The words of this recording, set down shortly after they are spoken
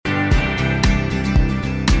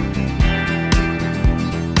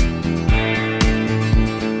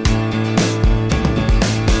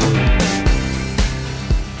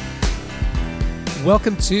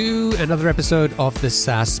Welcome to another episode of the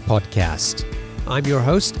SaaS podcast. I'm your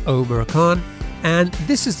host, Omar Khan, and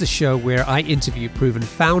this is the show where I interview proven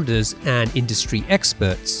founders and industry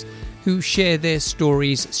experts who share their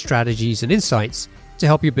stories, strategies, and insights to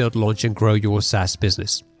help you build, launch, and grow your SaaS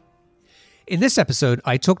business. In this episode,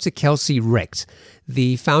 I talked to Kelsey Recht,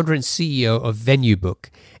 the founder and CEO of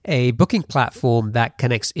VenueBook, a booking platform that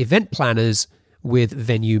connects event planners with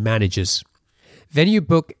venue managers.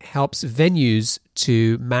 VenueBook helps venues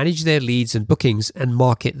to manage their leads and bookings and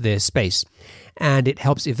market their space. And it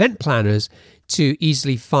helps event planners to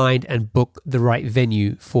easily find and book the right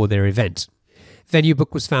venue for their event.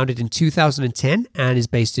 VenueBook was founded in 2010 and is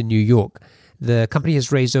based in New York. The company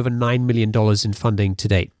has raised over $9 million in funding to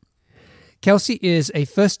date. Kelsey is a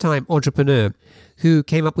first-time entrepreneur who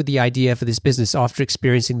came up with the idea for this business after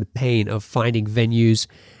experiencing the pain of finding venues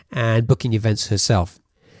and booking events herself.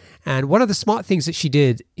 And one of the smart things that she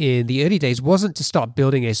did in the early days wasn't to start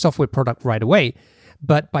building a software product right away,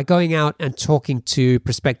 but by going out and talking to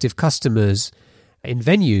prospective customers in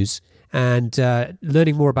venues and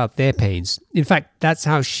learning more about their pains. In fact, that's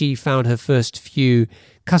how she found her first few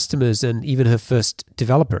customers and even her first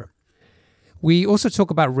developer. We also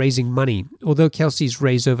talk about raising money. Although Kelsey's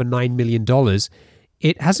raised over $9 million,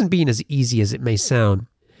 it hasn't been as easy as it may sound.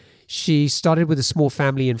 She started with a small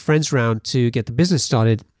family and friends round to get the business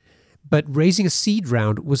started, but raising a seed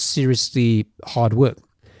round was seriously hard work.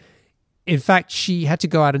 In fact, she had to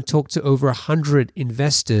go out and talk to over 100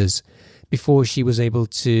 investors before she was able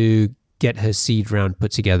to get her seed round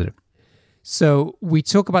put together. So we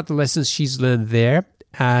talk about the lessons she's learned there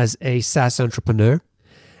as a SaaS entrepreneur,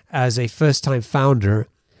 as a first-time founder,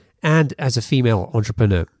 and as a female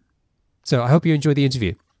entrepreneur. So I hope you enjoy the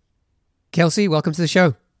interview. Kelsey, welcome to the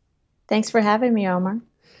show. Thanks for having me, Omar.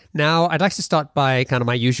 Now, I'd like to start by kind of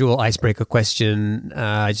my usual icebreaker question,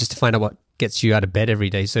 just to find out what gets you out of bed every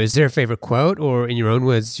day. So is there a favorite quote, or in your own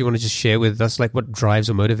words, do you want to just share with us like what drives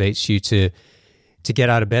or motivates you to get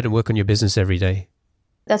out of bed and work on your business every day?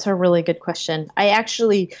 That's a really good question. I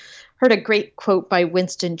actually heard a great quote by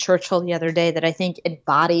Winston Churchill the other day that I think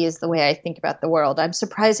embodies the way I think about the world. I'm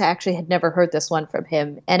surprised I actually had never heard this one from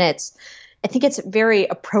him. And I think it's very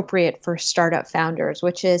appropriate for startup founders,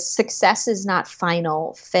 which is success is not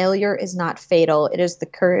final, failure is not fatal. It is the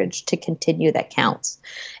courage to continue that counts.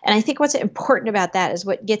 And I think what's important about that is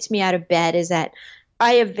what gets me out of bed is that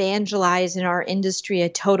I evangelize in our industry a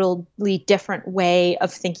totally different way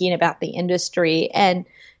of thinking about the industry. And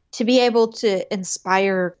to be able to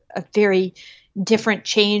inspire a very different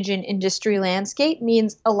change in industry landscape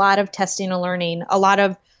means a lot of testing and learning, a lot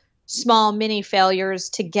of small mini failures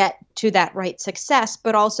to get to that right success,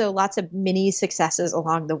 but also lots of mini successes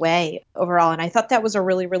along the way overall. And I thought that was a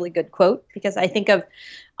really, really good quote because I think of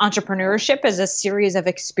entrepreneurship as a series of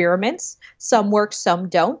experiments. Some work, some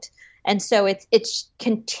don't. And so it's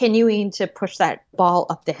continuing to push that ball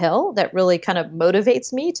up the hill that really kind of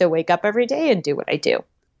motivates me to wake up every day and do what I do.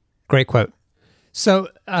 Great quote. So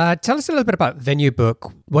tell us a little bit about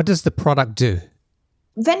VenueBook. What does the product do?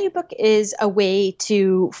 VenueBook is a way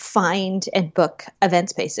to find and book event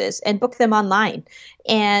spaces and book them online.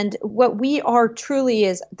 And what we are truly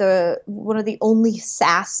is one of the only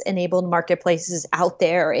SaaS-enabled marketplaces out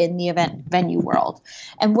there in the event venue world.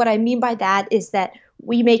 And what I mean by that is that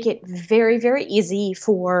we make it very, very easy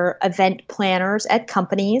for event planners at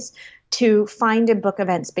companies to find and book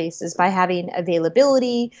event spaces by having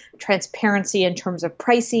availability, transparency in terms of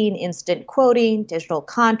pricing, instant quoting, digital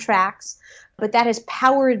contracts. But that is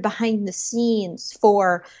powered behind the scenes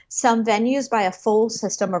for some venues by a full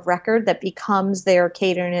system of record that becomes their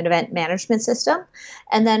catering and event management system,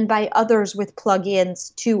 and then by others with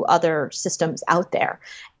plugins to other systems out there.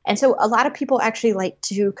 And so a lot of people actually like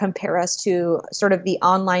to compare us to sort of the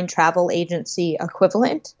online travel agency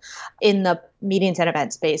equivalent in the meetings and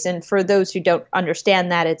event space. And for those who don't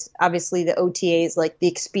understand that, it's obviously the OTAs like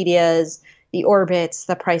the Expedias, the Orbits,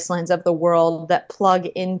 the Pricelines of the world that plug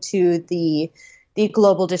into the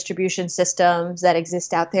global distribution systems that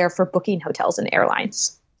exist out there for booking hotels and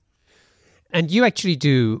airlines. And you actually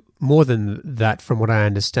do more than that from what I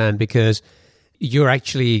understand, because you're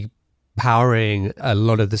actually powering a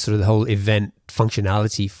lot of the sort of the whole event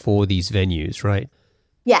functionality for these venues, right?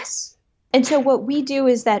 Yes. And so what we do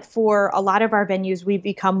is that for a lot of our venues, we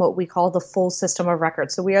become what we call the full system of record.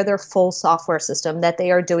 So we are their full software system that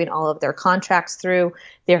they are doing all of their contracts through.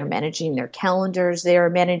 They're managing their calendars. They are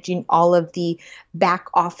managing all of the back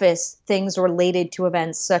office things related to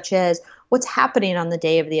events, such as what's happening on the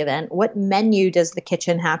day of the event, what menu does the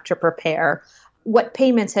kitchen have to prepare, what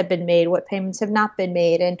payments have been made, what payments have not been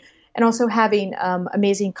made, and and also having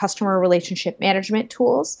amazing customer relationship management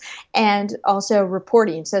tools, and also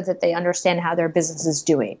reporting so that they understand how their business is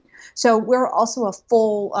doing. So we're also a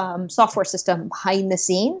full software system behind the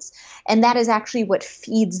scenes, and that is actually what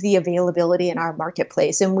feeds the availability in our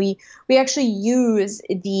marketplace. And we actually use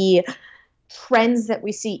the trends that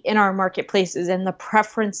we see in our marketplaces and the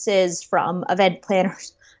preferences from event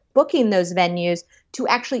planners booking those venues to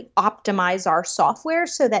actually optimize our software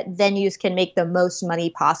so that venues can make the most money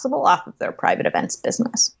possible off of their private events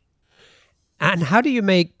business. And how do you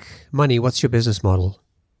make money? What's your business model?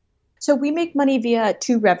 So we make money via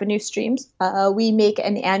two revenue streams. We make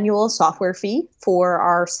an annual software fee for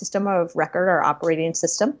our system of record, our operating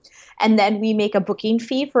system. And then we make a booking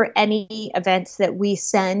fee for any events that we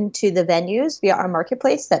send to the venues via our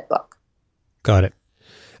marketplace that book. Got it.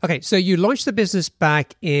 Okay, so you launched the business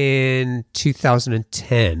back in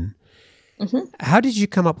 2010. Mm-hmm. How did you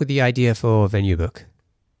come up with the idea for VenueBook?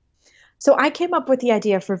 So I came up with the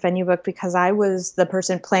idea for VenueBook because I was the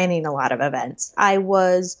person planning a lot of events. I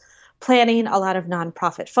was planning a lot of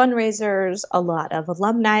nonprofit fundraisers, a lot of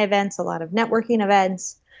alumni events, a lot of networking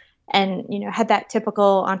events, and had that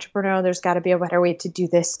typical entrepreneur, there's got to be a better way to do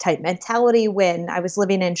this type mentality when I was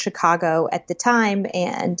living in Chicago at the time.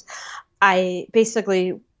 And I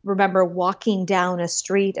basically remember walking down a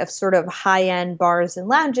street of sort of high-end bars and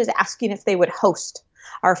lounges asking if they would host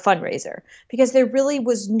our fundraiser, because there really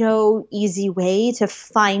was no easy way to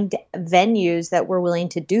find venues that were willing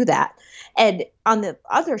to do that. And on the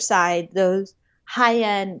other side, those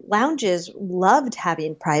high-end lounges loved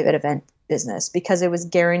having private event business because it was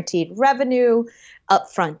guaranteed revenue,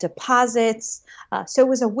 upfront deposits. So it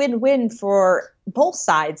was a win-win for both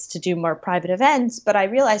sides to do more private events. But I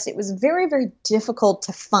realized it was very, very difficult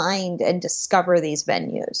to find and discover these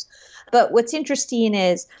venues. But what's interesting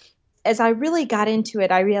is, as I really got into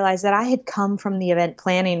it, I realized that I had come from the event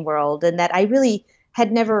planning world and that I really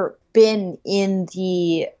had never been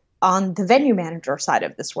on the venue manager side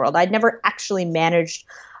of this world. I'd never actually managed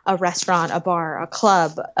a restaurant, a bar, a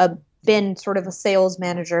club, been sort of a sales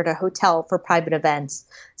manager at a hotel for private events.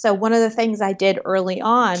 So one of the things I did early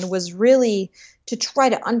on was really to try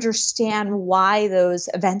to understand why those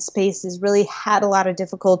event spaces really had a lot of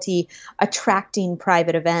difficulty attracting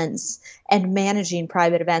private events and managing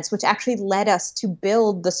private events, which actually led us to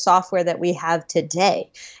build the software that we have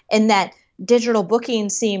today. And that digital booking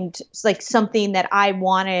seemed like something that I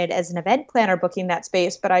wanted as an event planner booking that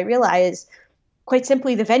space, but I realized quite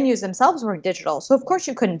simply the venues themselves weren't digital. So of course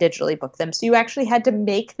you couldn't digitally book them. So you actually had to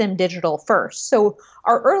make them digital first. So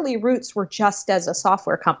our early roots were just as a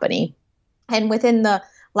software company. And within the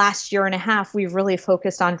last year and a half, we've really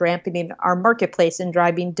focused on ramping our marketplace and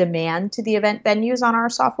driving demand to the event venues on our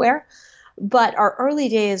software. But our early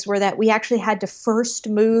days were that we actually had to first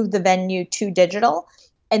move the venue to digital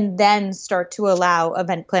and then start to allow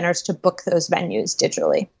event planners to book those venues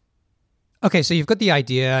digitally. Okay, so you've got the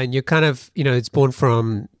idea and you're kind of, it's born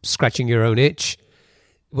from scratching your own itch.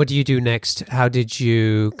 What do you do next? How did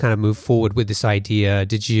you kind of move forward with this idea?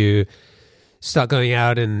 Did you start going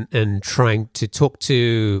out and trying to talk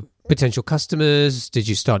to potential customers? Did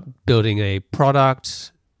you start building a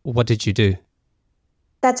product? What did you do?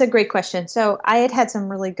 That's a great question. So I had some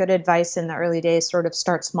really good advice in the early days, sort of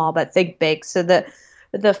start small but think big. So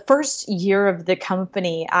the first year of the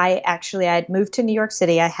company, I had moved to New York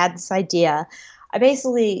City. I had this idea. I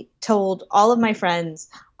basically told all of my friends,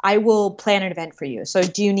 I will plan an event for you. So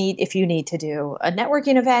if you need to do a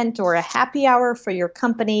networking event or a happy hour for your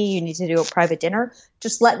company, you need to do a private dinner,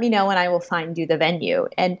 just let me know and I will find you the venue.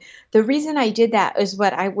 And the reason I did that is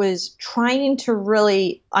what I was trying to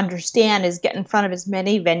really understand is get in front of as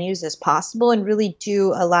many venues as possible and really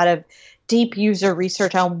do a lot of deep user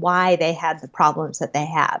research on why they had the problems that they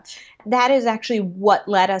have. That is actually what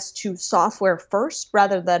led us to software first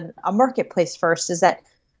rather than a marketplace first, is that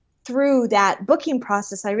through that booking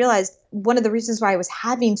process, I realized one of the reasons why I was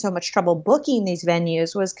having so much trouble booking these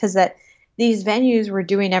venues was because that these venues were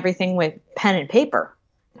doing everything with pen and paper.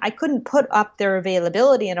 I couldn't put up their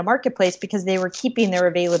availability in a marketplace because they were keeping their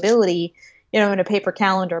availability, in a paper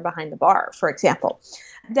calendar behind the bar, for example.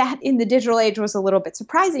 That in the digital age was a little bit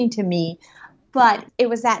surprising to me, but it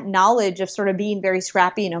was that knowledge of sort of being very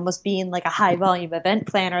scrappy and almost being like a high volume event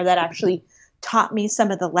planner that actually taught me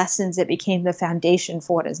some of the lessons that became the foundation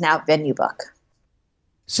for what is now VenueBook.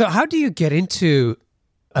 So how do you get into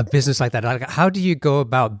a business like that? Like, how do you go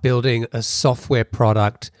about building a software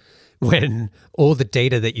product when all the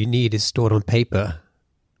data that you need is stored on paper?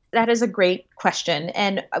 That is a great question.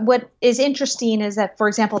 And what is interesting is that, for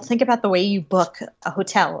example, think about the way you book a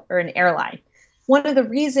hotel or an airline. One of the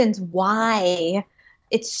reasons why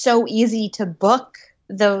it's so easy to book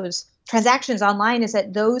those transactions online is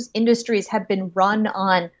that those industries have been run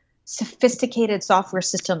on sophisticated software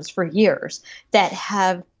systems for years that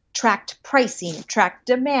have tracked pricing, tracked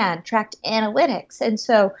demand, tracked analytics. And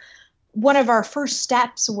so one of our first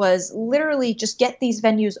steps was literally just get these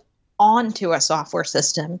venues onto a software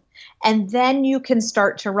system. And then you can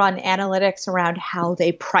start to run analytics around how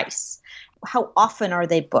they price. How often are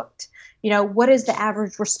they booked? What is the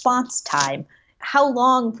average response time? How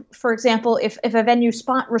long, for example, if a venue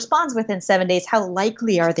responds within 7 days, how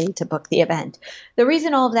likely are they to book the event? The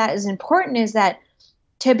reason all of that is important is that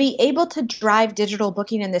to be able to drive digital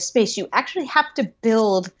booking in this space, you actually have to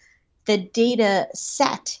build the data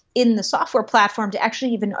set in the software platform to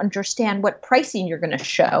actually even understand what pricing you're going to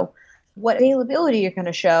show, what availability you're going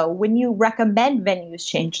to show, when you recommend venues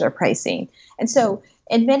change their pricing. And so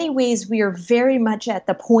in many ways, we are very much at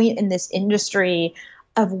the point in this industry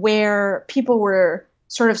of where people were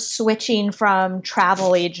sort of switching from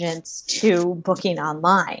travel agents to booking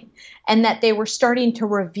online, and that they were starting to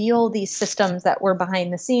reveal these systems that were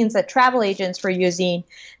behind the scenes that travel agents were using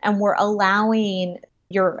and were allowing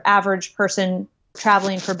your average person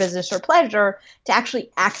traveling for business or pleasure to actually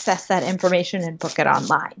access that information and book it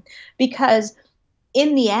online. Because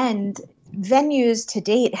in the end, venues to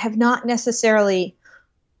date have not necessarily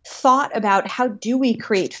thought about how do we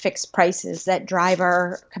create fixed prices that drive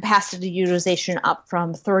our capacity utilization up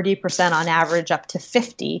from 30% on average up to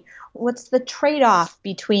 50%. What's the trade-off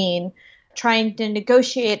between trying to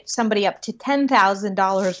negotiate somebody up to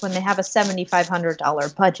 $10,000 when they have a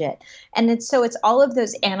 $7,500 budget? And it's all of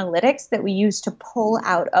those analytics that we use to pull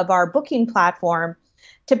out of our booking platform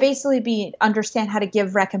to basically understand how to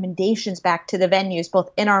give recommendations back to the venues, both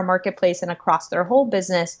in our marketplace and across their whole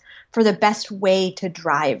business, for the best way to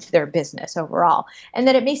drive their business overall. And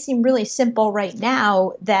that it may seem really simple right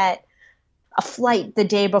now that a flight the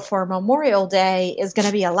day before Memorial Day is going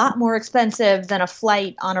to be a lot more expensive than a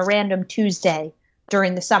flight on a random Tuesday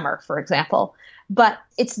during the summer, for example. But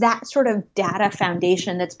it's that sort of data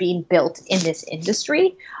foundation that's being built in this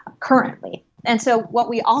industry currently. And so what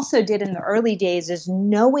we also did in the early days is,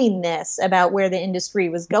 knowing this about where the industry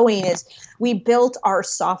was going, is we built our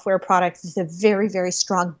software products as a very, very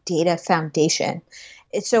strong data foundation.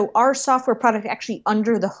 So our software product actually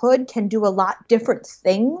under the hood can do a lot different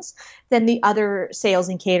things than the other sales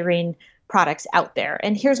and catering products out there.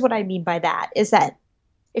 And here's what I mean by that, is that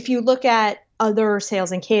if you look at other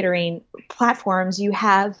sales and catering platforms, you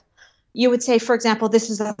would say, for example,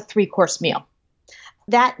 this is a 3-course meal.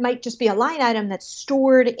 That might just be a line item that's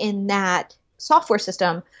stored in that software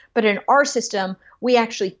system. But in our system, we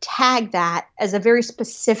actually tag that as a very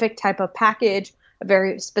specific type of package, a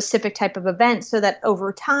very specific type of event, so that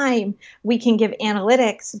over time we can give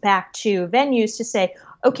analytics back to venues to say,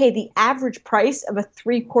 okay, the average price of a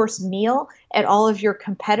 3-course meal at all of your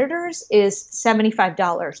competitors is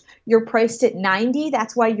 $75. You're priced at $90.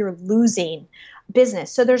 That's why you're losing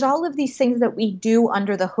business. So there's all of these things that we do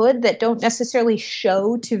under the hood that don't necessarily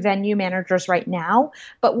show to venue managers right now,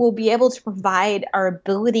 but we'll be able to provide our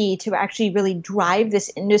ability to actually really drive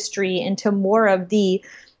this industry into more of the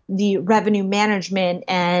revenue management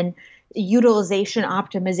and utilization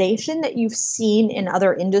optimization that you've seen in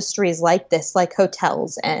other industries like this, like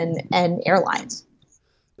hotels and airlines.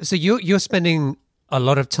 So you're spending a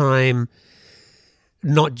lot of time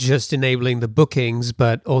not just enabling the bookings,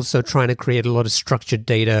 but also trying to create a lot of structured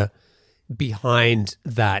data behind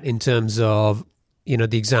that, in terms of,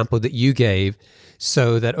 the example that you gave,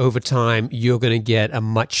 so that over time you're going to get a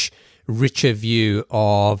much richer view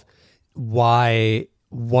of why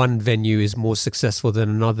one venue is more successful than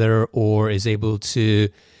another, or is able to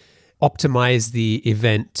optimize the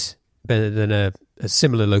event better than a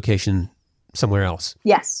similar location somewhere else.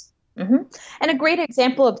 Yes. Mm-hmm. And a great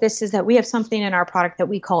example of this is that we have something in our product that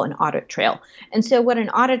we call an audit trail. And so what an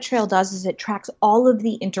audit trail does is it tracks all of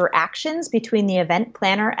the interactions between the event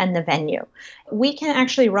planner and the venue. We can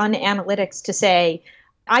actually run analytics to say,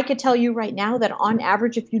 I could tell you right now that on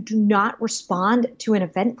average, if you do not respond to an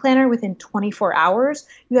event planner within 24 hours,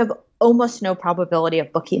 you have almost no probability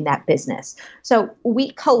of booking that business. So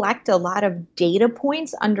we collect a lot of data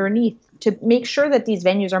points underneath to make sure that these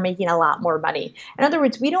venues are making a lot more money. In other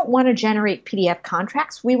words, we don't want to generate PDF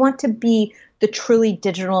contracts. We want to be the truly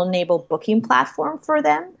digital enabled booking platform for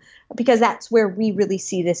them, because that's where we really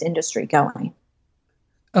see this industry going.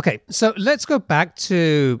 Okay, so let's go back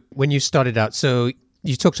to when you started out. So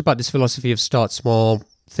you talked about this philosophy of start small,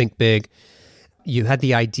 think big. You had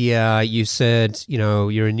the idea, you said,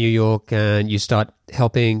 you're in New York and you start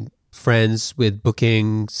helping friends with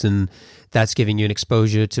bookings, and that's giving you an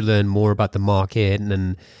exposure to learn more about the market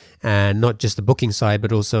and not just the booking side,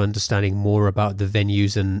 but also understanding more about the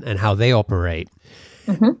venues and how they operate.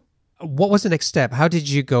 Mm-hmm. What was the next step? How did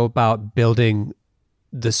you go about building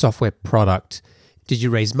the software product? Did you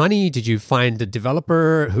raise money? Did you find a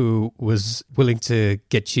developer who was willing to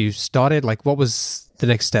get you started? Like, what was the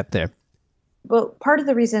next step there? Well, part of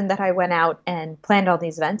the reason that I went out and planned all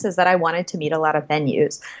these events is that I wanted to meet a lot of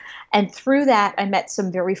venues. And through that, I met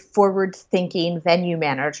some very forward-thinking venue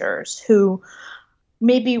managers who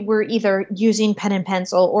maybe were either using pen and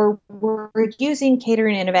pencil or were using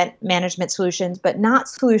catering and event management solutions, but not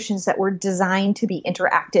solutions that were designed to be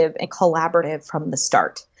interactive and collaborative from the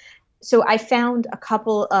start. So I found a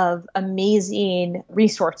couple of amazing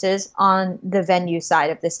resources on the venue side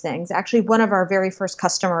of this thing. Actually, one of our very first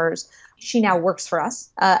customers, she now works for us,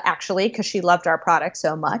 actually, because she loved our product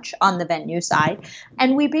so much on the venue side.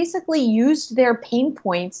 And we basically used their pain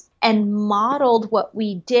points and modeled what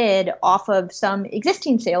we did off of some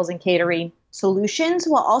existing sales and catering solutions,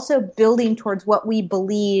 while also building towards what we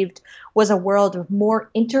believed was a world of more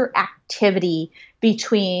interactivity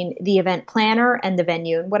between the event planner and the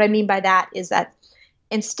venue. And what I mean by that is that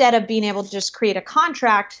instead of being able to just create a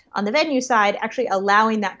contract on the venue side, actually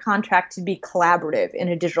allowing that contract to be collaborative in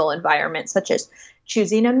a digital environment, such as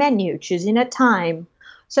choosing a menu, choosing a time.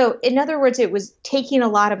 So in other words, it was taking a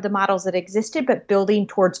lot of the models that existed, but building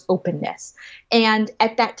towards openness. And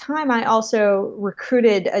at that time, I also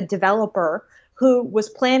recruited a developer who was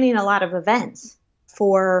planning a lot of events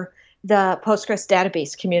for the Postgres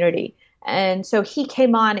database community. And so he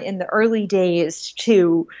came on in the early days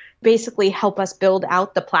to basically help us build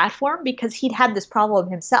out the platform because he'd had this problem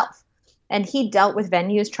himself. And he dealt with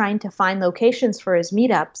venues trying to find locations for his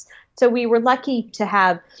meetups. So we were lucky to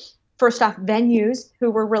have, first off, venues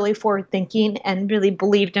who were really forward-thinking and really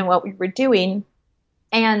believed in what we were doing,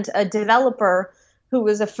 and a developer who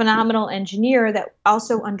was a phenomenal engineer that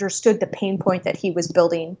also understood the pain point that he was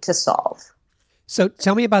building to solve. So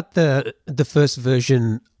tell me about the first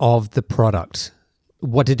version of the product.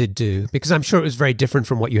 What did it do? Because I'm sure it was very different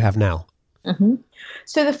from what you have now. Mm-hmm.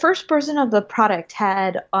 So the first version of the product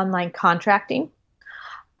had online contracting,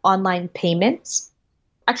 online payments.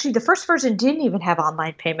 Actually, the first version didn't even have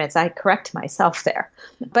online payments. I correct myself there.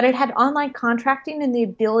 But it had online contracting and the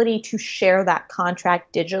ability to share that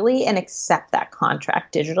contract digitally and accept that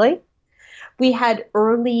contract digitally. We had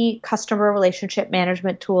early customer relationship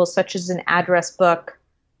management tools such as an address book,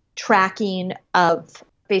 tracking of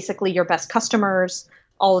basically your best customers,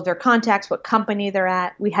 all of their contacts, what company they're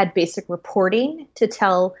at. We had basic reporting to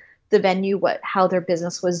tell the venue how their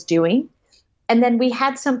business was doing. And then we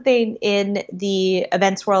had something in the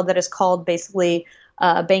events world that is called basically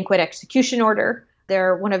a banquet execution order.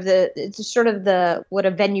 They're it's sort of what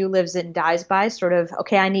a venue lives and dies by, sort of,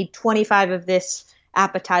 okay, I need 25 of this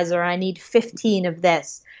appetizer, I need 15 of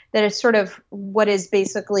this. That is sort of what is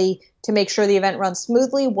basically to make sure the event runs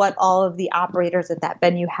smoothly, what all of the operators at that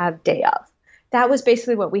venue have day of. That was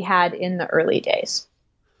basically what we had in the early days.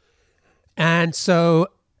 And so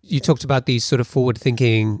you talked about these sort of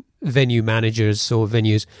forward-thinking venue managers or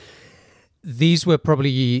venues. These were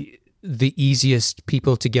probably the easiest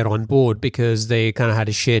people to get on board because they kind of had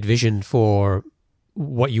a shared vision for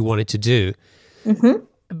what you wanted to do. Mm-hmm.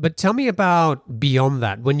 But tell me about beyond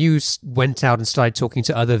that. When you went out and started talking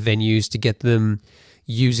to other venues to get them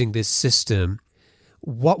using this system,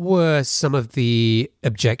 what were some of the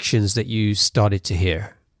objections that you started to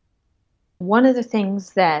hear? One of the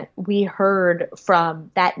things that we heard from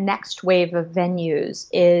that next wave of venues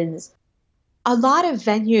is a lot of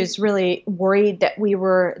venues really worried that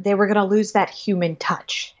they were going to lose that human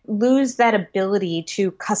touch, lose that ability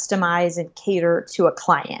to customize and cater to a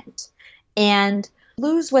client, and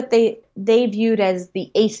lose what they viewed as the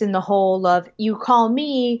ace in the hole of you call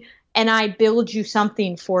me and I build you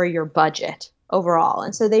something for your budget overall.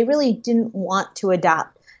 And so they really didn't want to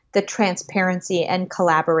adopt the transparency and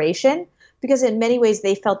collaboration because in many ways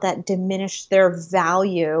they felt that diminished their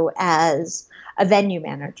value as a venue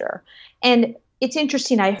manager. And it's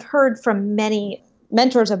interesting, I've heard from many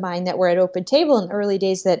mentors of mine that were at Open Table in the early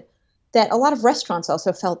days that a lot of restaurants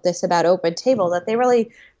also felt this about Open Table, that they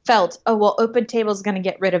really felt, oh, well, Open Table is going to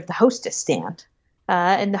get rid of the hostess stand.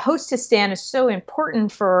 And the hostess stand is so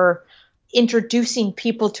important for introducing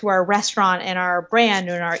people to our restaurant and our brand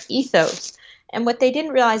and our ethos. And what they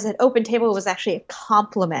didn't realize that Open Table was actually a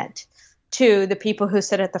complement to the people who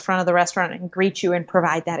sit at the front of the restaurant and greet you and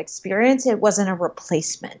provide that experience. It wasn't a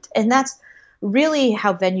replacement. And that's really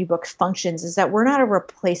how VenueBook functions, is that we're not a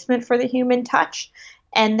replacement for the human touch.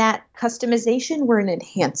 and that customization, we're an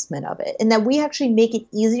enhancement of it, and that we actually make it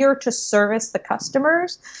easier to service the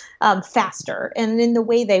customers faster and in the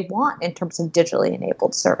way they want in terms of digitally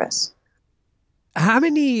enabled service. How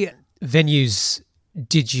many venues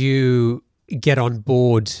did you get on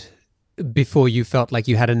board before you felt like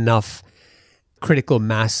you had enough critical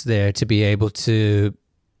mass there to be able to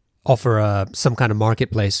offer some kind of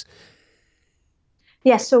marketplace?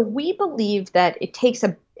 Yeah, so we believe that it takes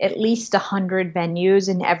at least 100 venues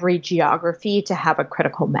in every geography to have a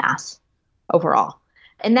critical mass overall.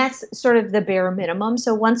 And that's sort of the bare minimum.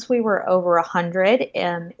 So once we were over 100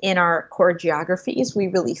 in our core geographies, we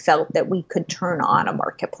really felt that we could turn on a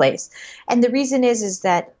marketplace. And the reason is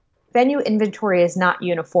that venue inventory is not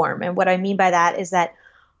uniform. And what I mean by that is that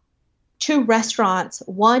two restaurants,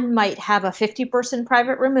 one might have a 50-person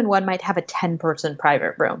private room and one might have a 10-person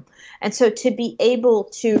private room. And so to be able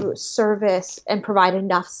to service and provide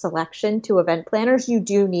enough selection to event planners, you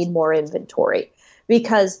do need more inventory,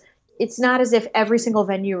 because it's not as if every single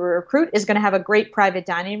venue we recruit is going to have a great private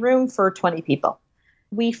dining room for 20 people.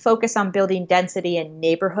 We focus on building density in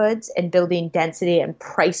neighborhoods and building density and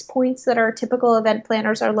price points that our typical event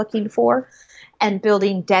planners are looking for, and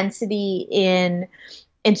building density in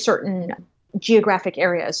certain geographic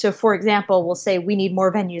areas. So for example, we'll say we need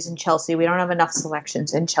more venues in Chelsea. We don't have enough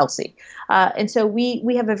selections in Chelsea. And so we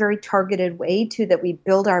have a very targeted way that we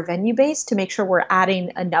build our venue base to make sure we're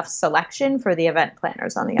adding enough selection for the event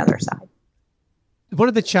planners on the other side. One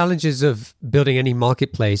of the challenges of building any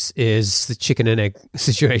marketplace is the chicken and egg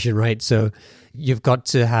situation, right? So you've got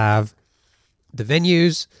to have the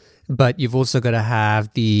venues, but you've also got to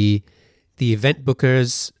have the event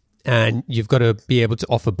bookers, and you've got to be able to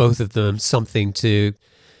offer both of them something to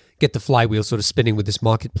get the flywheel sort of spinning with this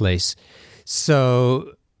marketplace.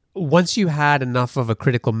 So once you had enough of a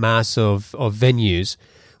critical mass of venues,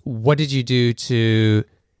 what did you do to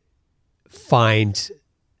find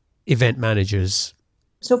event managers?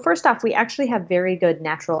 So first off, we actually have very good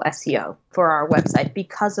natural SEO for our website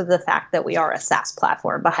because of the fact that we are a SaaS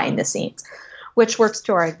platform behind the scenes, which works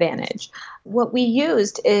to our advantage. What we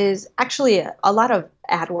used is actually a lot of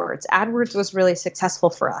AdWords. AdWords was really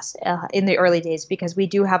successful for us in the early days because we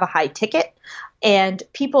do have a high ticket, and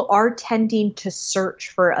people are tending to search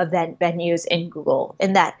for event venues in Google.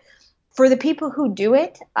 And that for the people who do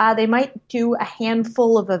it, they might do a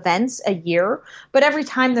handful of events a year, but every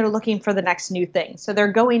time they're looking for the next new thing. So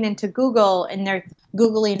they're going into Google and they're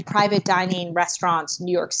Googling private dining restaurants,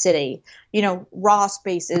 New York City, raw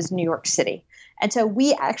spaces, New York City. And so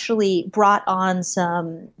we actually brought on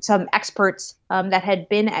some experts that had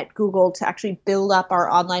been at Google to actually build up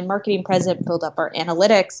our online marketing presence, build up our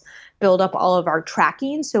analytics, build up all of our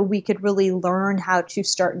tracking so we could really learn how to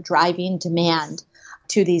start driving demand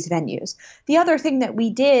to these venues. The other thing that we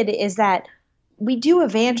did is that we do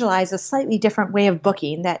evangelize a slightly different way of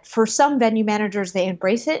booking, that for some venue managers, they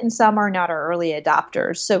embrace it and some are not our early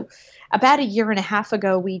adopters. So about a year and a half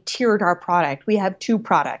ago, we tiered our product. We have two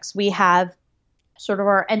products. We have sort of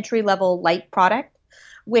our entry-level light product,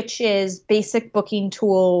 which is basic booking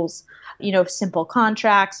tools, simple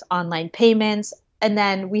contracts, online payments. And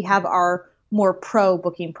then we have our more pro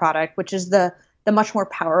booking product, which is the much more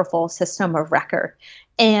powerful system of record.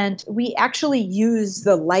 And we actually use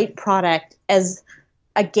the light product as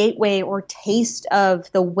a gateway or taste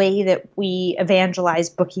of the way that we evangelize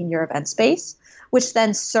booking your event space, which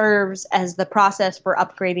then serves as the process for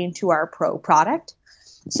upgrading to our pro product.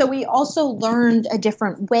 So we also learned a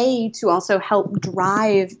different way to also help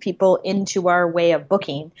drive people into our way of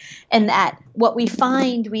booking. And that what we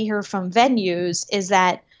hear from venues is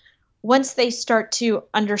that once they start to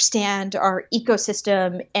understand our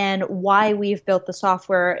ecosystem and why we've built the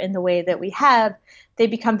software in the way that we have, they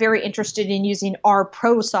become very interested in using our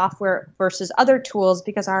pro software versus other tools,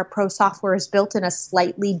 because our pro software is built in a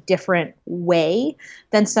slightly different way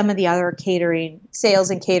than some of the other sales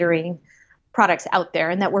and catering products out there,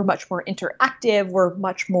 and that we're much more interactive. We're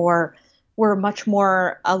much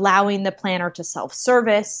more allowing the planner to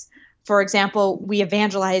self-service. For example, we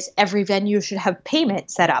evangelize every venue should have payment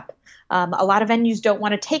set up. A lot of venues don't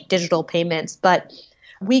want to take digital payments, but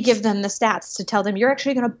we give them the stats to tell them you're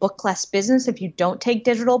actually going to book less business if you don't take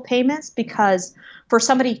digital payments, because for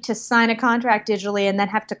somebody to sign a contract digitally and then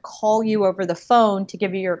have to call you over the phone to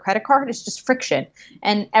give you your credit card is just friction.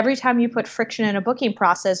 And every time you put friction in a booking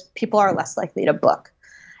process, people are less likely to book.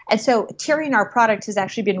 And so tiering our product has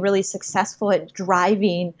actually been really successful at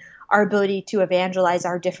driving our ability to evangelize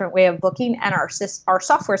our different way of booking and our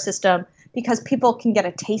software system, because people can get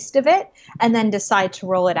a taste of it and then decide to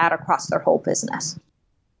roll it out across their whole business.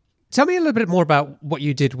 Tell me a little bit more about what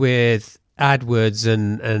you did with AdWords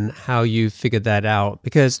and how you figured that out,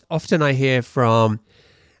 because often I hear from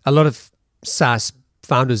a lot of SaaS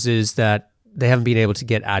founders is that they haven't been able to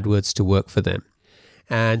get AdWords to work for them.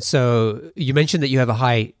 And so you mentioned that you have a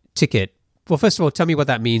high ticket. Well, first of all, tell me what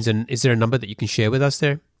that means, and is there a number that you can share with us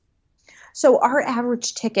there? So our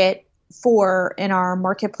average ticket in our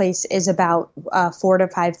marketplace is about $4,000 to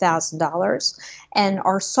 $5,000, and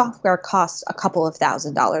our software costs a couple of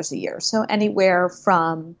 $1,000s a year. So anywhere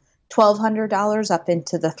from $1,200 up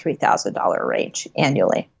into the $3,000 range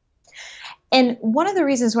annually. And one of the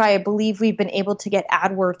reasons why I believe we've been able to get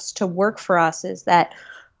AdWords to work for us is that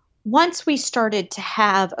once we started to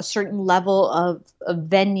have a certain level of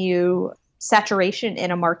venue saturation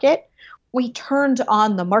in a market, we turned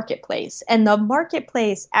on the marketplace. And the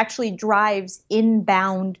marketplace actually drives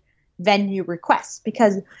inbound venue requests,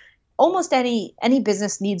 because almost any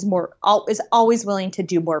business needs more, is always willing to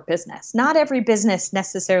do more business. Not every business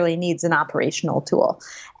necessarily needs an operational tool.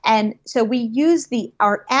 And so we use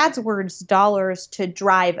our AdWords dollars to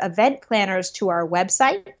drive event planners to our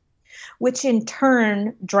website, which in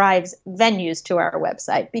turn drives venues to our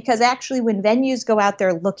website. Because actually when venues go out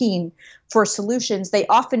there looking for solutions, they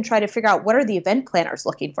often try to figure out, what are the event planners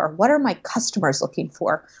looking for? What are my customers looking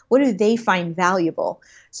for? What do they find valuable?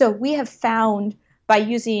 So we have found by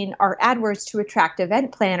using our AdWords to attract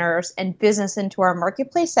event planners and business into our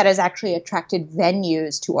marketplace, that has actually attracted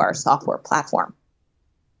venues to our software platform.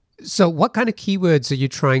 So what kind of keywords are you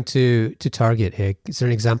trying to target here? Is there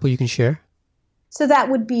an example you can share? So that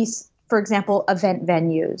would be, for example, event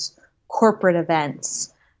venues, corporate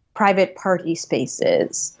events, private party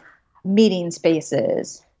spaces, meeting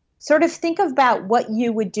spaces. Sort of think about what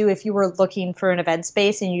you would do if you were looking for an event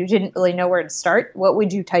space and you didn't really know where to start. What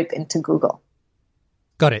would you type into Google?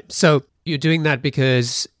 Got it. So you're doing that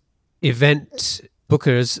because event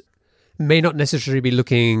bookers may not necessarily be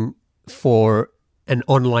looking for an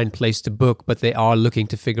online place to book, but they are looking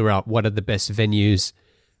to figure out what are the best venues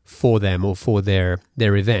for them or for their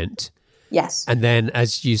event. Yes. And then,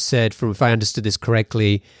 as you said, if I understood this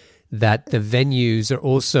correctly, that the venues are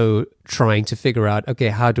also trying to figure out, okay,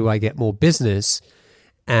 how do I get more business?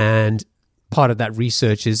 And part of that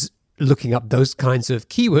research is looking up those kinds of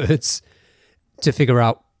keywords to figure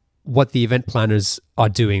out what the event planners are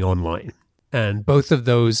doing online. And both of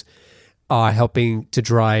those are helping to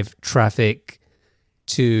drive traffic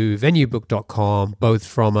to venuebook.com, both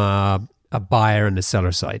from a buyer and a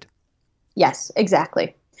seller side. Yes,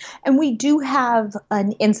 exactly. And we do have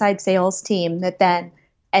an inside sales team that then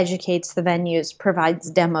educates the venues, provides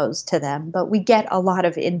demos to them. But we get a lot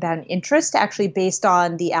of inbound interest actually based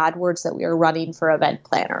on the AdWords that we are running for event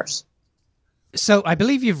planners. So I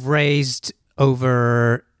believe you've raised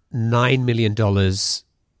over $9 million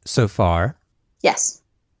so far. Yes.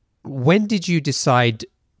 When did you decide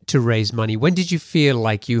to raise money? When did you feel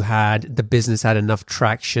like the business had enough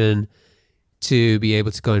traction to be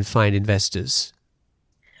able to go and find investors?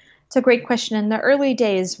 It's a great question. In the early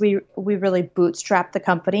days, we really bootstrapped the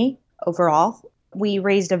company overall. We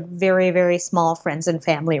raised a very, very small friends and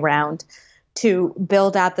family round to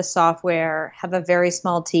build out the software, have a very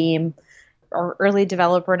small team. Our early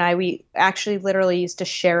developer and I, we actually literally used to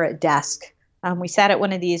share a desk. We sat at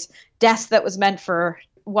one of these desks that was meant for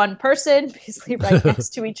one person, basically right next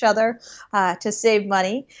to each other to save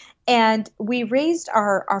money. And we raised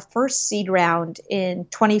our first seed round in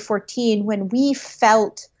 2014 when we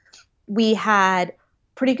felt we had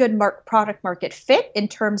pretty good product market fit in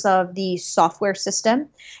terms of the software system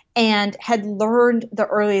and had learned the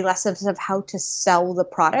early lessons of how to sell the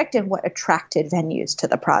product and what attracted venues to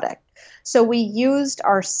the product. So we used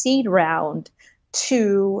our seed round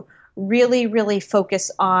to really, really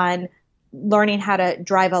focus on learning how to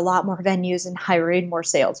drive a lot more venues and hiring more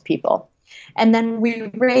salespeople. And then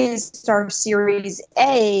we raised our Series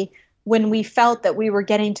A when we felt that we were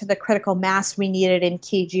getting to the critical mass we needed in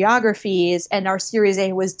key geographies, and our Series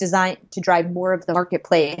A was designed to drive more of the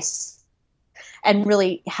marketplace and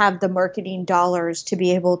really have the marketing dollars to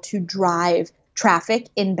be able to drive traffic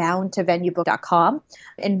inbound to venuebook.com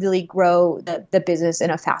and really grow the business in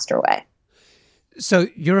a faster way. So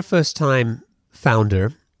you're a first-time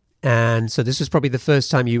founder, and so this was probably the first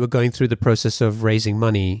time you were going through the process of raising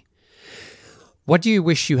money. What do you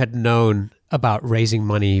wish you had known about raising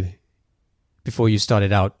money before you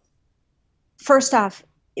started out? First off,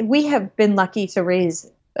 we have been lucky to raise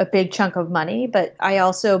a big chunk of money, but I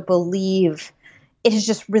also believe it is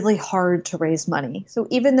just really hard to raise money. So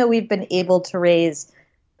even though we've been able to raise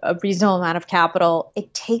a reasonable amount of capital,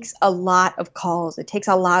 it takes a lot of calls. It takes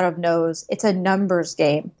a lot of no's. It's a numbers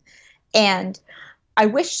game. And I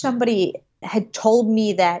wish somebody had told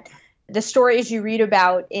me that the stories you read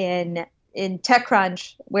about in in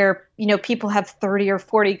TechCrunch where, people have 30 or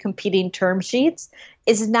 40 competing term sheets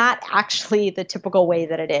is not actually the typical way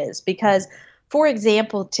that it is. Because, for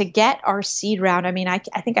example, to get our seed round,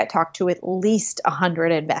 I think I talked to at least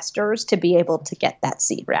 100 investors to be able to get that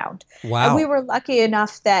seed round. Wow. And we were lucky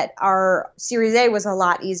enough that our Series A was a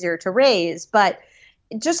lot easier to raise. But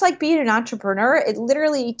just like being an entrepreneur, it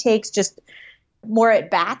literally takes just more at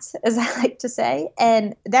bats, as I like to say.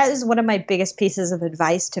 And that is one of my biggest pieces of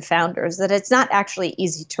advice to founders, that it's not actually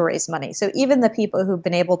easy to raise money. So even the people who've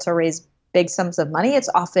been able to raise big sums of money, it's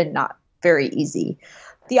often not very easy.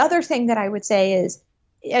 The other thing that I would say is,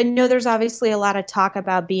 I know there's obviously a lot of talk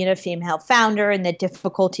about being a female founder and the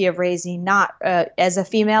difficulty of raising not as a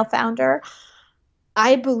female founder.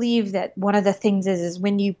 I believe that one of the things is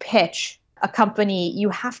when you pitch a company, you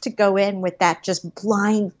have to go in with that just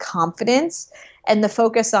blind confidence and the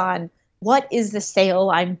focus on what is the sale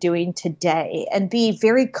I'm doing today, and be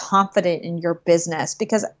very confident in your business.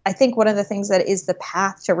 Because I think one of the things that is the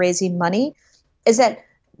path to raising money is that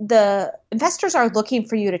the investors are looking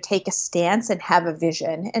for you to take a stance and have a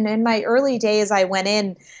vision. And in my early days, I went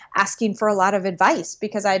in asking for a lot of advice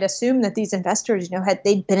because I'd assumed that these investors,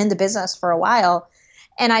 they'd been in the business for a while.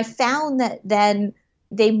 And I found that then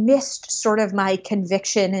they missed sort of my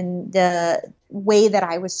conviction in the way that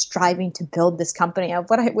I was striving to build this company.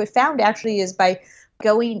 What I found actually is by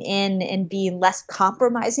going in and being less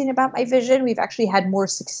compromising about my vision, we've actually had more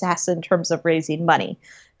success in terms of raising money.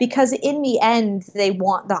 Because in the end, they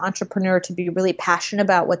want the entrepreneur to be really passionate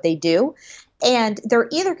about what they do. And they're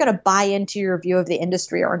either going to buy into your view of the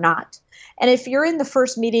industry or not. And if you're in the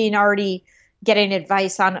first meeting already getting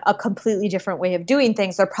advice on a completely different way of doing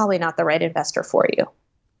things, they're probably not the right investor for you.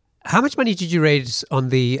 How much money did you raise on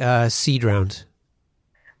the seed round?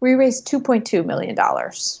 We raised $2.2 million.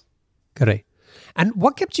 Correct. And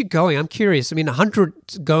what kept you going? I'm curious.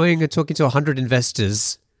 100 going and talking to 100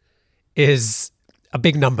 investors is a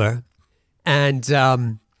big number. And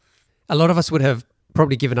a lot of us would have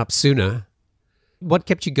probably given up sooner. What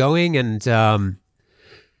kept you going? And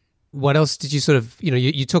what else did you sort of,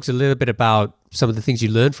 you talked a little bit about some of the things you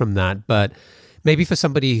learned from that, but maybe for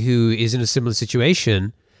somebody who is in a similar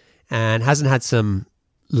situation and hasn't had some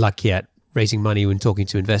luck yet raising money when talking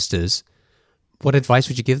to investors, what advice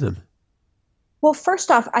would you give them? Well, first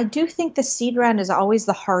off, I do think the seed round is always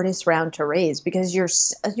the hardest round to raise because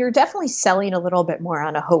you're definitely selling a little bit more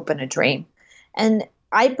on a hope and a dream. And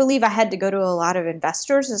I believe I had to go to a lot of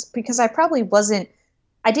investors because I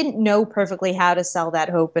didn't know perfectly how to sell that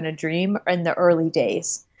hope and a dream in the early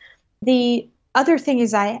days. The other thing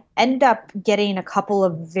is I ended up getting a couple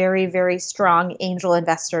of very, very strong angel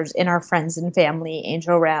investors in our friends and family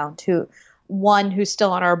angel round, one who's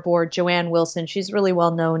still on our board, Joanne Wilson. She's really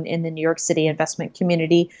well known in the New York City investment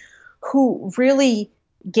community, who really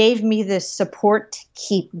gave me this support to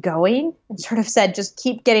keep going and sort of said, just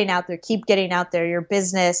keep getting out there, keep getting out there. Your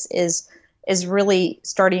business is really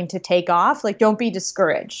starting to take off. Like, don't be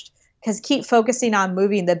discouraged, because keep focusing on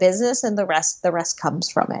moving the business and the rest comes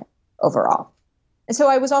from it overall. And so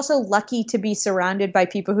I was also lucky to be surrounded by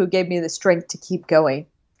people who gave me the strength to keep going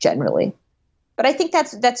generally. But I think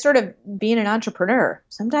that's sort of being an entrepreneur.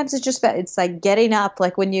 Sometimes it's like getting up,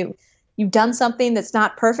 like when you've done something that's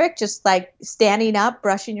not perfect, just like standing up,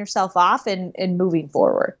 brushing yourself off and moving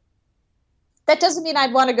forward. That doesn't mean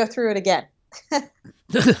I'd want to go through it again.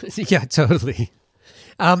 Yeah, totally.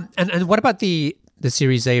 And what about the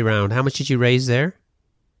Series A round? How much did you raise there?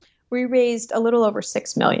 We raised a little over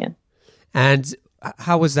 $6 million. And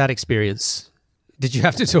how was that experience? Did you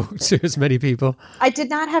have to talk to as many people? I did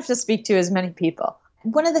not have to speak to as many people.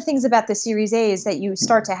 One of the things about the Series A is that you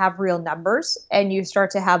start to have real numbers and you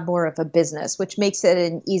start to have more of a business, which makes it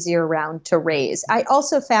an easier round to raise. I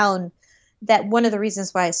also found that one of the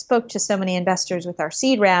reasons why I spoke to so many investors with our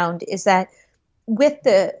seed round is that with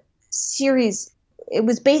the series, it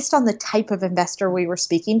was based on the type of investor we were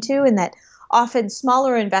speaking to, and that often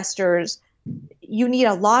smaller investors, you need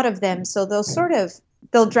a lot of them. So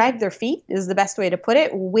they'll drag their feet is the best way to put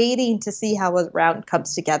it, waiting to see how a round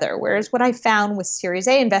comes together. Whereas what I found with Series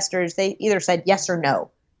A investors, they either said yes or no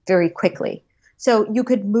very quickly. So you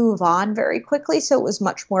could move on very quickly. So it was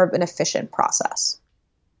much more of an efficient process.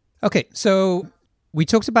 Okay. So we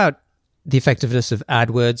talked about the effectiveness of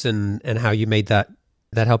AdWords and how you made that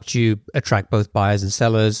helped you attract both buyers and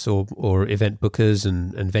sellers or event bookers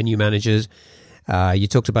and venue managers. You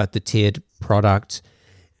talked about the tiered product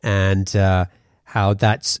and how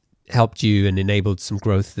that's helped you and enabled some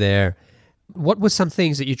growth there. What were some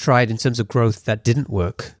things that you tried in terms of growth that didn't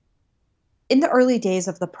work? in the early days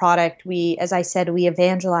of the product, as I said, we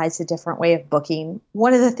evangelized a different way of booking.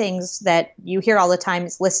 One of the things that you hear all the time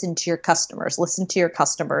is listen to your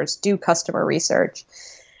customers, do customer research.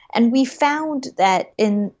 And we found that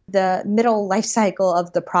in the middle life cycle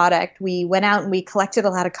of the product, we went out and we collected a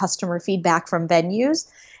lot of customer feedback from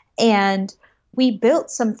venues, and we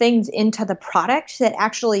built some things into the product that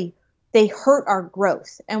actually they hurt our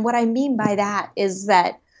growth. And what I mean by that is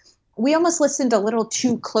that we almost listened a little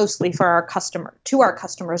too closely to our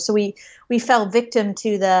customers. So we fell victim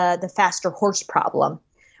to the faster horse problem,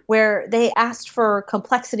 where they asked for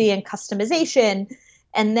complexity and customization,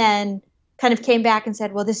 and then kind of came back and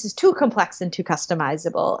said, well, this is too complex and too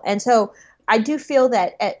customizable. And so I do feel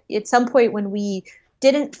that at some point when we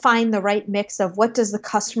didn't find the right mix of what does the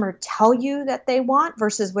customer tell you that they want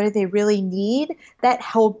versus what do they really need, that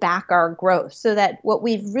held back our growth. So that what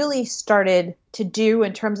we've really started to do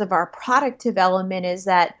in terms of our product development is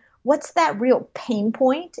that what's that real pain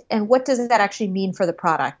point and what does that actually mean for the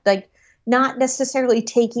product? Like not necessarily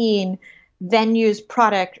taking venues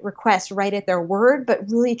product requests right at their word, but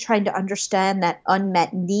really trying to understand that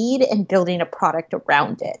unmet need and building a product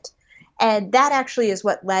around it. And that actually is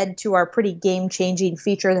what led to our pretty game-changing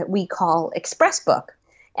feature that we call Expressbook.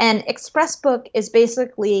 And Expressbook is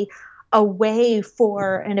basically a way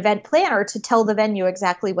for an event planner to tell the venue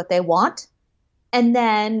exactly what they want, and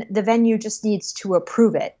then the venue just needs to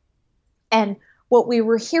approve it. And what we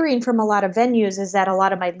were hearing from a lot of venues is that a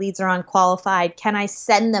lot of my leads are unqualified. Can I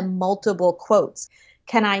send them multiple quotes?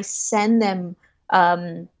 Can I send them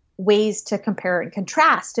ways to compare and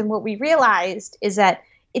contrast? And what we realized is that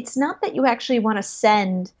it's not that you actually want to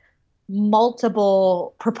send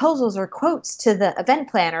multiple proposals or quotes to the event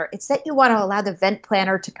planner. It's that you want to allow the event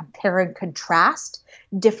planner to compare and contrast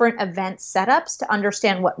different event setups to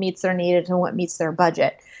understand what meets their needs and what meets their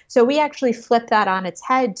budget. So we actually flipped that on its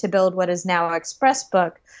head to build what is now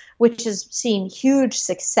Expressbook, which has seen huge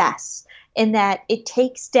success in that it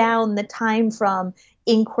takes down the time from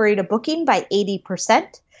inquiry to booking by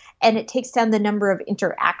 80%, and it takes down the number of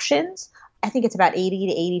interactions. I think it's about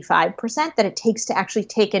 80 to 85% that it takes to actually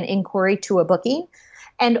take an inquiry to a booking.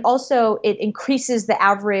 And also it increases the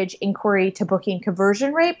average inquiry to booking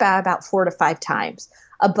conversion rate by about 4 to 5 times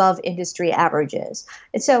above industry averages.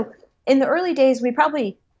 And so in the early days, we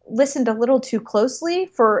probably listened a little too closely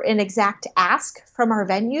for an exact ask from our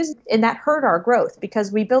venues, and that hurt our growth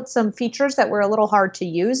because we built some features that were a little hard to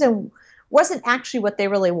use and wasn't actually what they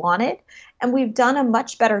really wanted. And we've done a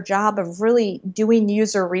much better job of really doing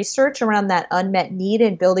user research around that unmet need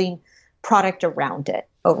and building product around it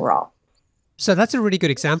overall. So that's a really good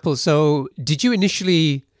example. So did you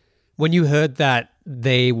initially, when you heard that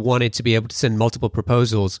they wanted to be able to send multiple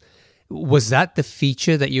proposals, was that the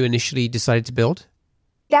feature that you initially decided to build?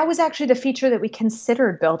 That was actually the feature that we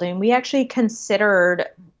considered building. We actually considered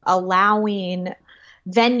allowing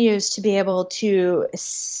venues to be able to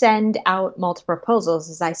send out multiple proposals,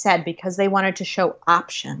 as I said, because they wanted to show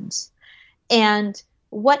options. And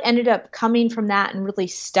what ended up coming from that and really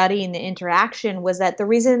studying the interaction was that the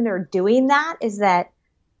reason they're doing that is that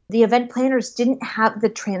the event planners didn't have the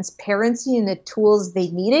transparency and the tools they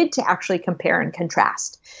needed to actually compare and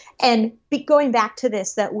contrast. And going back to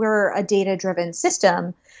this, that we're a data-driven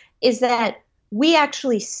system, is that we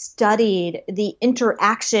actually studied the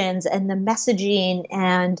interactions and the messaging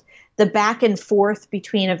and the back and forth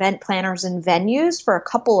between event planners and venues for a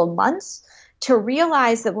couple of months to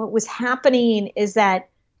realize that what was happening is that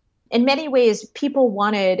in many ways, people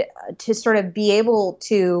wanted to sort of be able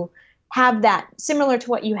to have that similar to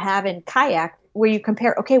what you have in kayak, where you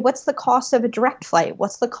compare, okay, what's the cost of a direct flight?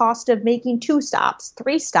 What's the cost of making 2 stops,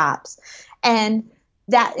 3 stops? And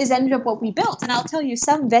that is ended up what we built. And I'll tell you,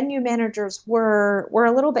 some venue managers were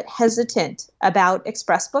a little bit hesitant about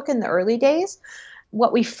Expressbook in the early days.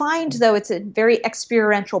 What we find, though, it's a very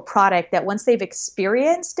experiential product that once they've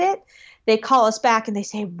experienced it, they call us back and they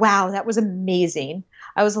say, wow, that was amazing.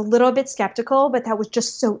 I was a little bit skeptical, but that was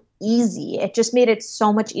just so easy. It just made it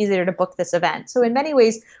so much easier to book this event. So in many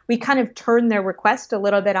ways, we kind of turned their request a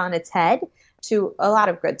little bit on its head to a lot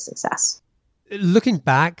of good success. Looking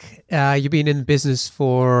back, you've been in business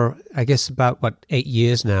for, I guess, about, 8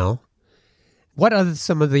 years now. What are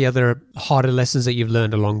some of the other harder lessons that you've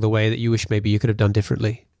learned along the way that you wish maybe you could have done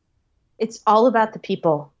differently? It's all about the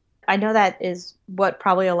people. I know that is what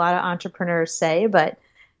probably a lot of entrepreneurs say, but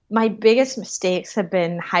my biggest mistakes have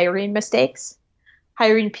been hiring mistakes,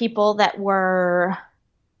 hiring people that were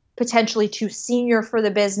potentially too senior for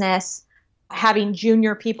the business, having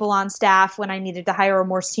junior people on staff when I needed to hire a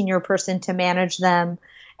more senior person to manage them.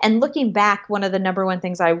 And looking back, one of the number one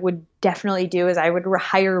things I would definitely do is I would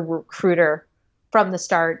hire a recruiter from the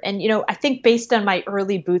start. And, I think based on my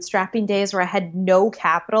early bootstrapping days where I had no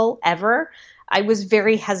capital ever, I was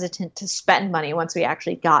very hesitant to spend money once we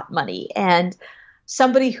actually got money. And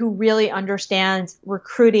somebody who really understands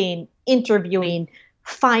recruiting, interviewing,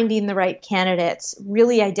 finding the right candidates,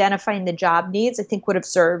 really identifying the job needs, I think would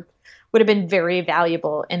have been very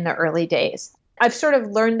valuable in the early days. I've sort of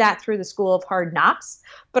learned that through the school of hard knocks,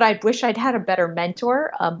 but I wish I'd had a better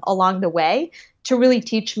mentor along the way to really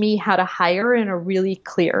teach me how to hire in a really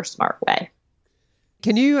clear, smart way.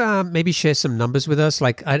 Can you maybe share some numbers with us?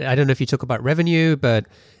 Like, I don't know if you talk about revenue, but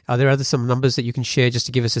are there some numbers that you can share just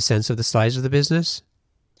to give us a sense of the size of the business?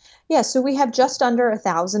 Yeah, so we have just under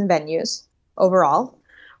 1,000 venues overall.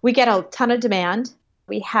 We get a ton of demand.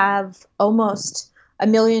 We have almost 1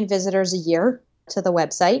 million visitors a year to the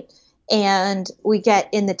website, and we get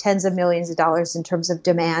in the tens of millions of dollars in terms of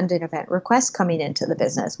demand and event requests coming into the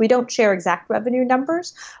business. We don't share exact revenue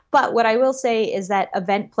numbers, but what I will say is that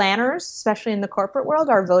event planners, especially in the corporate world,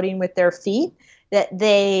 are voting with their feet that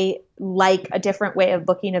they like a different way of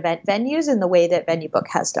booking event venues in the way that VenueBook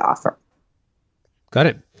has to offer. Got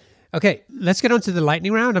it. Okay, let's get on to the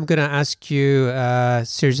lightning round. I'm going to ask you a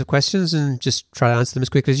series of questions and just try to answer them as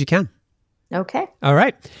quickly as you can. Okay. All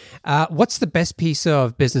right. What's the best piece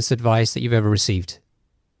of business advice that you've ever received?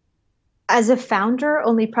 As a founder,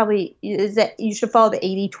 only probably is that you should follow the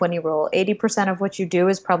 80-20 rule. 80% of what you do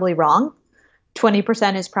is probably wrong.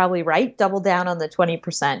 20% is probably right. Double down on the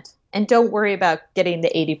 20%. And don't worry about getting the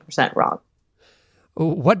 80% wrong.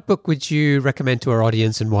 What book would you recommend to our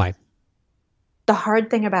audience and why? The Hard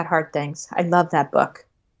Thing About Hard Things. I love that book.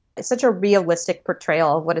 It's such a realistic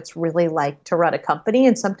portrayal of what it's really like to run a company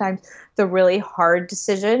and sometimes the really hard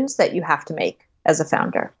decisions that you have to make as a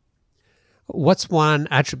founder. What's one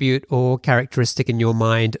attribute or characteristic in your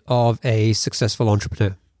mind of a successful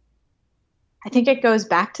entrepreneur? I think it goes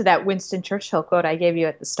back to that Winston Churchill quote I gave you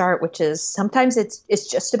at the start, which is sometimes it's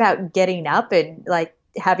just about getting up and like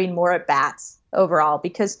having more at bats overall,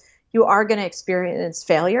 because you are going to experience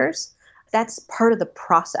failures. That's part of the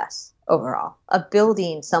process overall of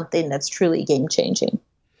building something that's truly game-changing.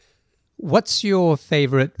 What's your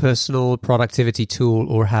favorite personal productivity tool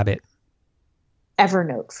or habit?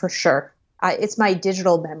 Evernote, for sure. It's my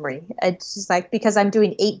digital memory. It's just like, because I'm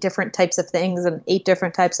doing 8 different types of things and 8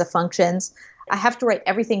 different types of functions, I have to write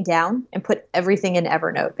everything down and put everything in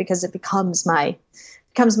Evernote because it becomes my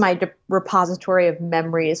repository of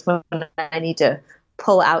memories when I need to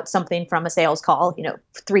pull out something from a sales call,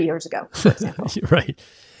 3 years ago, for example. Right.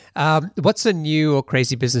 What's a new or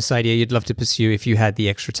crazy business idea you'd love to pursue if you had the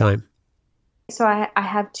extra time? So I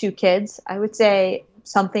have 2 kids. I would say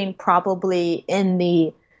something probably in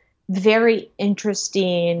the very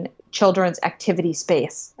interesting children's activity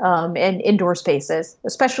space and indoor spaces,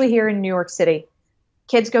 especially here in New York City.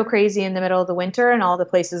 Kids go crazy in the middle of the winter and all the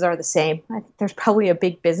places are the same. I think there's probably a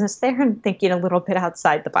big business there and thinking a little bit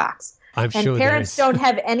outside the box. I'm sure parents don't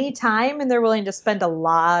have any time and they're willing to spend a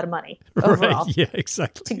lot of money overall. Right. Yeah,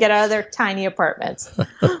 exactly. To get out of their tiny apartments.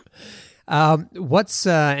 What's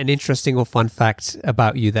an interesting or fun fact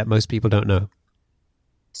about you that most people don't know?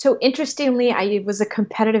 So interestingly, I was a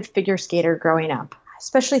competitive figure skater growing up,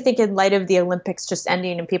 especially in light of the Olympics just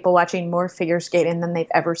ending and people watching more figure skating than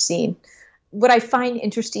they've ever seen. What I find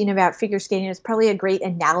interesting about figure skating is probably a great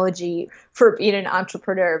analogy for being an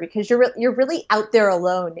entrepreneur, because you're really out there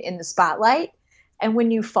alone in the spotlight. And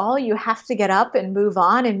when you fall, you have to get up and move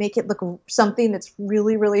on and make it look something that's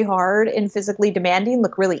really, really hard and physically demanding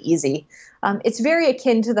look really easy. It's very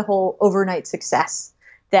akin to the whole overnight success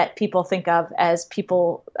that people think of as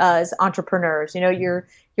entrepreneurs. You're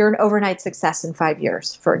an overnight success in 5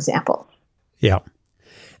 years, for example. Yeah.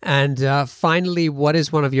 And finally, what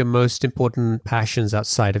is one of your most important passions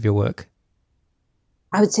outside of your work?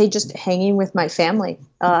 I would say just hanging with my family.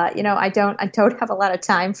 I don't have a lot of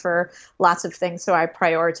time for lots of things, so I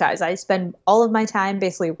prioritize. I spend all of my time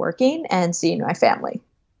basically working and seeing my family.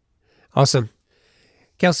 Awesome.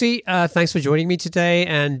 Kelsey, thanks for joining me today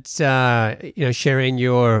and sharing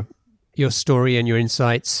your story and your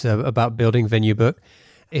insights about building VenueBook.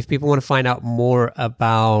 If people want to find out more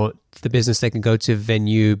about the business, they can go to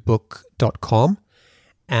venuebook.com.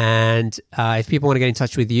 And if people want to get in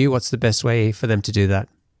touch with you, what's the best way for them to do that?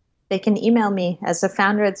 They can email me. As a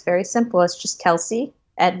founder, it's very simple. It's just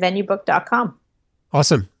Kelsey@venuebook.com.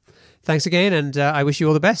 Awesome. Thanks again, and I wish you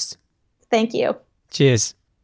all the best. Thank you. Cheers.